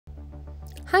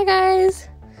Hi guys!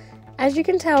 As you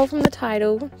can tell from the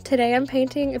title, today I'm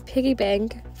painting a piggy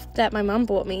bank that my mum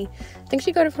bought me. I think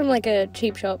she got it from like a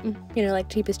cheap shop, you know, like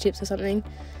Cheapest Chips or something.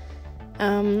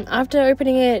 After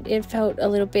opening it, it felt a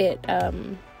little bit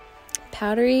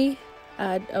powdery,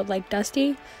 like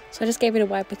dusty, so I just gave it a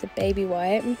wipe with a baby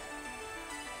wipe.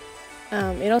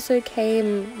 It also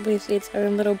came with its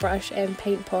own little brush and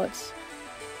paint pots,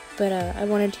 but I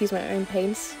wanted to use my own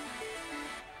paints.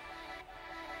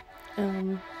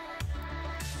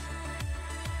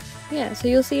 Yeah, so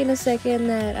you'll see in a second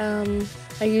that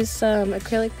I used some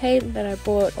acrylic paint that I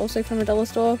bought also from a dollar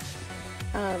store.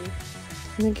 I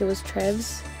think it was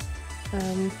Trev's.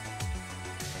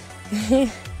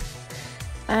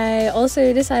 I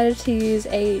also decided to use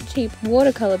a cheap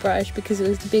watercolor brush because it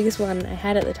was the biggest one I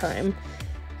had at the time.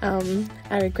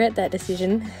 I regret that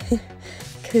decision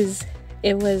because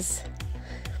it was,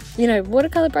 you know,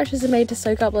 watercolor brushes are made to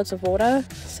soak up lots of water,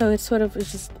 so it sort of was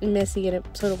just messy and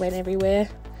it sort of went everywhere.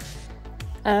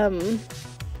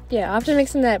 Yeah, after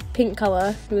mixing that pink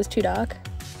color, it was too dark,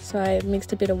 so I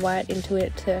mixed a bit of white into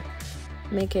it to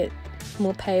make it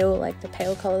more pale, like the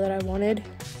pale color that I wanted.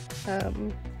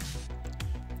 And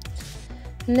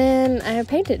then I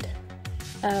painted.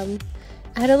 I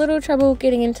had a little trouble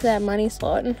getting into that money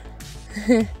slot.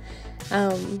 I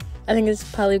think it's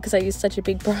partly because I used such a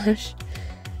big brush.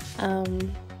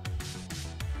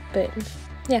 But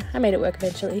yeah, I made it work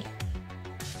eventually.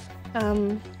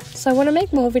 So I want to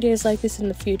make more videos like this in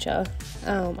the future.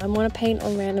 I want to paint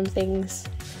on random things.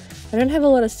 I don't have a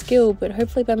lot of skill, but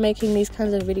hopefully by making these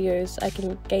kinds of videos I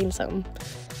can gain some,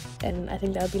 and I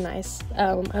think that would be nice.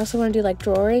 I also want to do like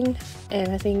drawing, and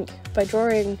I think by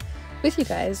drawing with you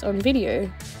guys on video,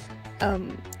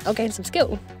 I'll gain some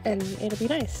skill and it'll be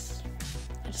nice.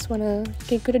 I just want to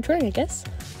get good at drawing, I guess.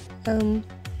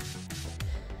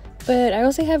 But I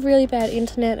also have really bad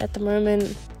internet at the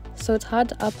moment, so it's hard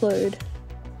to upload.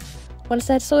 Once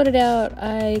that's sorted out,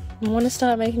 I want to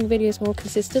start making videos more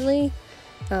consistently,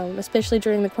 especially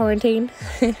during the quarantine.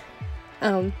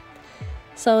 So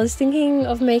I was thinking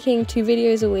of making 2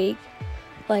 videos a week,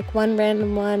 like one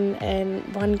random one and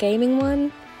one gaming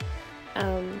one,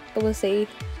 but we'll see.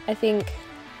 I think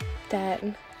that,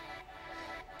 you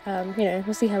know,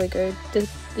 we'll see how we go.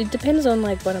 It depends on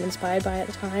like what I'm inspired by at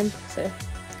the time, so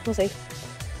we'll see.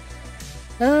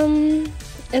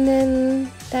 And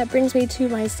then that brings me to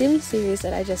my Sims series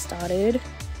that I just started.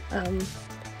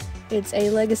 It's a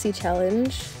legacy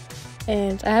challenge,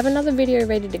 and I have another video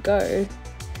ready to go,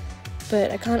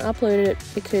 but I can't upload it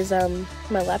because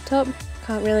my laptop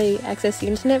can't really access the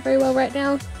internet very well right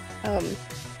now.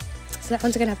 So that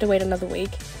one's gonna have to wait another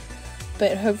week,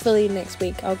 but hopefully next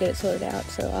week I'll get it sorted out,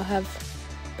 so I'll have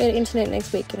better internet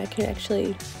next week and I can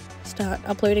actually start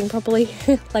uploading properly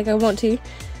like I want to.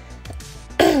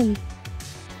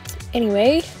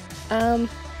 Anyway,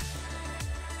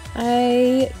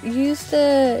 I used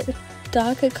the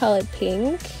darker coloured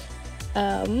pink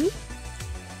to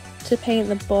paint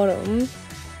the bottom,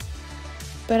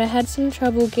 but I had some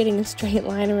trouble getting a straight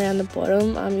line around the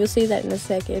bottom. You'll see that in a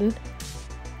second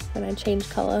when I change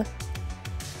colour.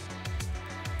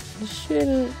 It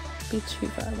shouldn't be too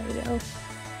far away now.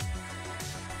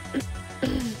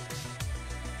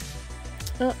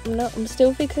 Oh, no, I'm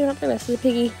still fixing up the rest of the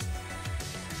piggy.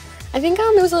 I think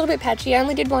it was a little bit patchy. I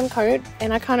only did one coat,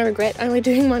 and I kind of regret only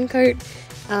doing one coat.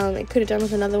 It could have done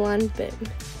with another one, but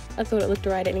I thought it looked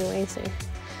alright anyway, so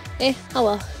oh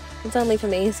well. It's only for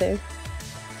me, so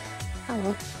oh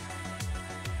well.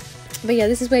 But yeah,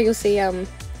 this is where you'll see I'm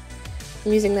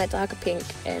using that darker pink,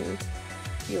 and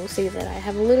you'll see that I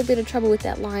have a little bit of trouble with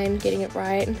that line, getting it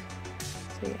right.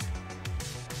 So yeah.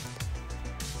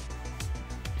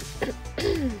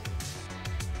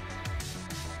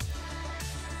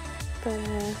 But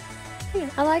yeah,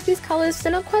 I like these colours.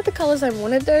 They're not quite the colours I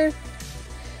wanted though.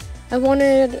 I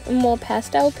wanted more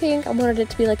pastel pink. I wanted it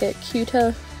to be like a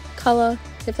cuter colour,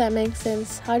 if that makes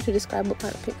sense. Hard to describe what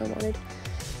kind of pink I wanted.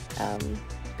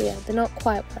 But yeah, they're not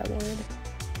quite what I wanted.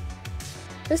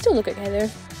 They still look okay though.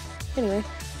 Anyway,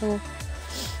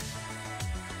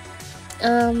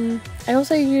 I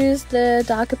also used the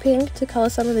darker pink to colour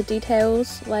some of the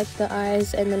details, like the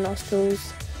eyes and the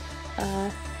nostrils,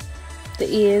 the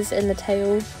ears and the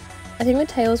tail. I think the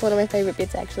tail is one of my favourite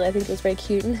bits actually. I think it was very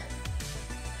cute. I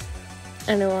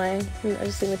don't know why, I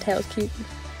just think the tail's cute.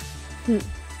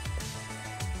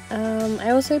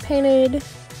 I also painted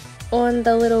on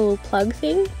the little plug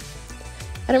thing.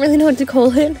 I don't really know what to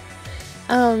call it.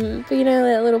 But you know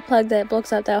that little plug that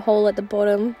blocks up that hole at the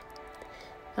bottom?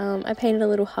 I painted a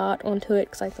little heart onto it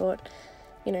because I thought,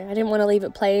 you know, I didn't want to leave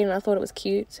it plain and I thought it was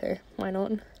cute, so why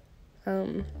not?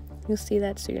 You'll see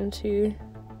that soon too.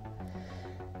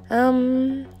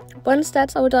 Once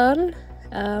that's all done,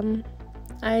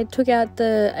 I took out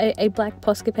a black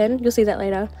Posca pen, you'll see that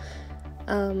later,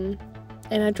 and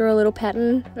I drew a little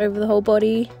pattern over the whole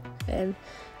body, and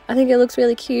I think it looks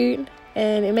really cute,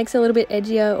 and it makes it a little bit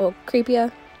edgier or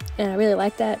creepier, and I really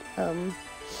like that. I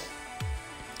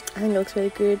think it looks really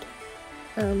good.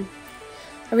 I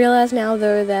realise now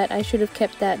though that I should have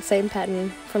kept that same pattern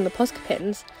from the Posca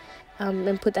pens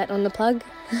and put that on the plug,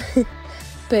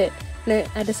 but no,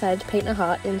 I decided to paint a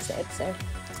heart instead, so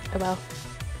oh well.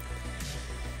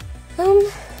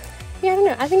 Yeah, I don't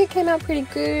know, I think it came out pretty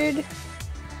good.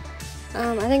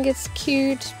 I think it's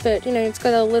cute, but you know, it's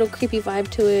got a little creepy vibe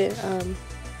to it.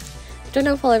 Don't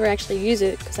know if I'll ever actually use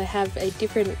it because I have a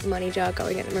different money jar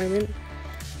going at the moment,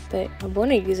 but I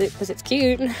want to use it because it's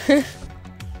cute.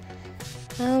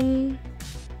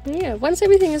 Yeah, once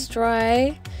everything is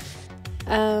dry,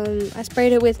 I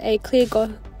sprayed it with a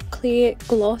clear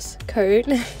gloss coat,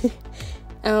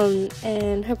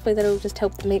 and hopefully that'll just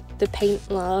help to make the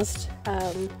paint last.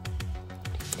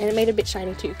 And it made it a bit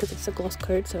shiny too because it's a gloss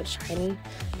coat, so it's shiny,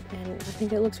 and I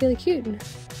think it looks really cute.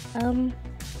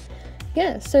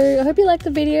 Yeah, so I hope you liked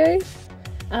the video.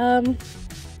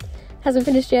 Hasn't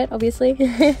finished yet, obviously,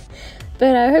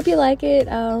 but I hope you like it,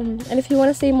 and if you want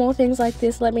to see more things like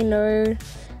this, let me know.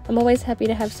 I'm always happy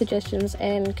to have suggestions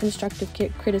and constructive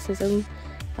criticism.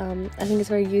 I think it's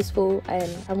very useful, and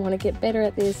I want to get better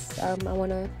at this. I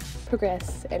want to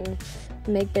progress and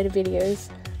make better videos.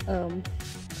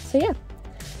 So yeah,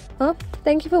 well,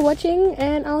 thank you for watching,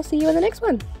 and I'll see you in the next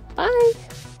one. Bye!